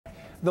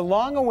The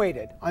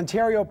long-awaited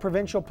Ontario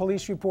Provincial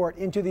Police report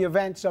into the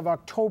events of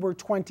October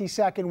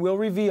 22nd will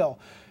reveal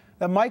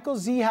that Michael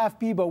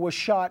Zehaf-Bibeau was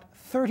shot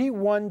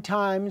 31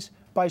 times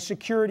by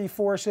security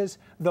forces,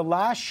 the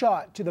last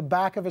shot to the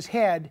back of his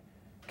head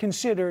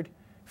considered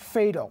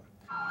fatal.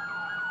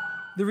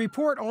 The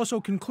report also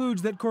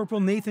concludes that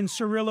Corporal Nathan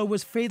Cirillo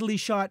was fatally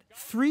shot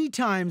 3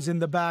 times in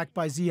the back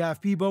by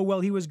Zehaf-Bibeau while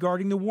he was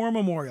guarding the War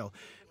Memorial.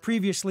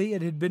 Previously,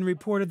 it had been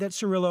reported that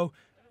Cirillo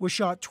was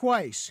shot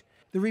twice.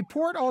 The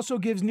report also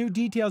gives new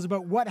details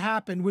about what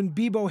happened when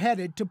Bibeau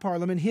headed to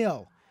Parliament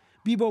Hill.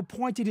 Bibeau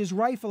pointed his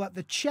rifle at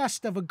the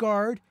chest of a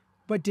guard,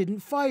 but didn't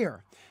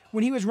fire.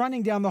 When he was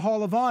running down the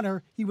Hall of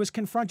Honor, he was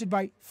confronted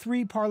by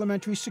 3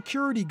 parliamentary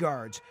security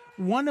guards.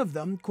 One of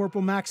them,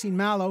 Corporal Maxine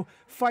Mallow,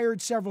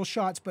 fired several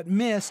shots but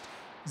missed.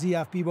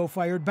 Zehaf-Bibeau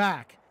fired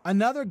back.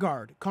 Another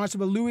guard,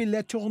 Constable Louis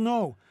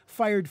Letourneau,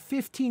 fired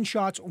 15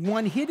 shots,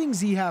 one hitting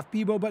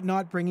Zehaf-Bibeau but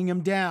not bringing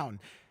him down.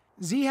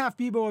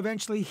 Zehaf-Bibeau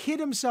eventually hid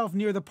himself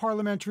near the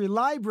Parliamentary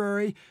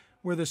Library,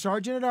 where the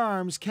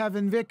Sergeant-at-Arms,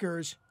 Kevin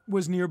Vickers,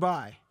 was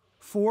nearby.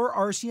 4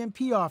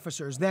 RCMP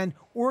officers then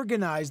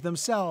organized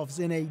themselves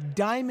in a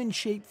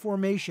diamond-shaped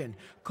formation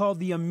called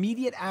the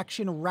Immediate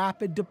Action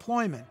Rapid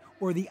Deployment,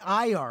 or the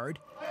IARD.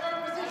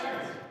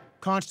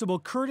 Constable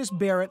Curtis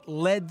Barrett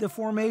led the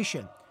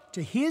formation.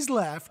 To his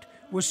left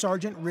was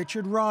Sergeant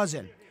Richard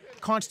Rosin.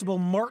 Constable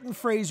Martin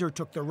Fraser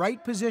took the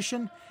right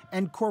position,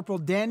 and Corporal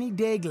Danny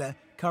Daigle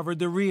covered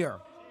the rear.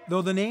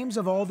 Though the names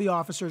of all the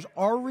officers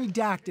are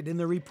redacted in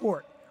the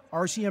report,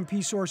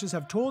 RCMP sources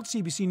have told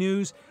CBC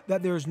News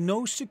that there is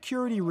no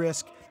security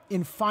risk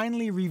in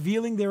finally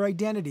revealing their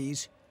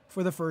identities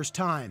for the first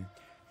time.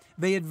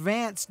 They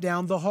advanced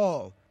down the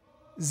hall.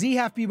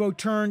 Zehaf-Bibeau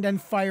turned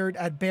and fired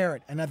at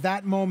Barrett, and at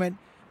that moment,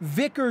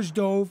 Vickers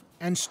dove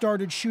and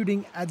started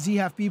shooting at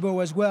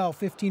Zehaf-Bibeau as well,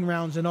 15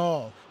 rounds in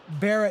all.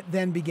 Barrett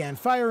then began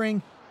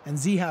firing, and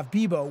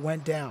Zehaf-Bibeau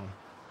went down.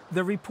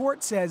 The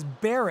report says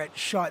Barrett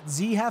shot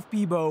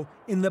Zehaf-Bibeau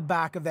in the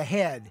back of the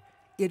head.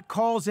 It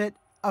calls it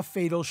a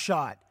fatal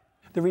shot.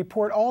 The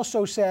report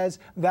also says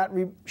that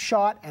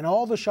shot and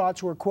all the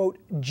shots were, quote,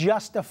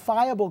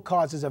 justifiable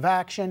causes of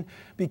action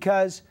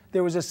because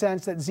there was a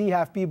sense that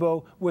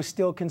Zehaf-Bibeau was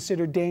still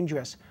considered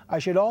dangerous. I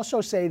should also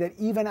say that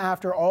even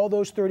after all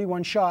those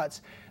 31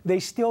 shots, they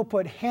still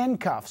put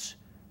handcuffs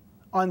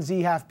on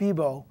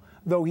Zehaf-Bibeau,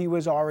 though he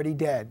was already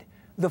dead.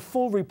 The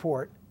full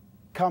report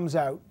comes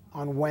out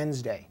on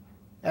Wednesday.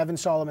 Evan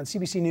Solomon,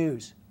 CBC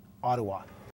News, Ottawa.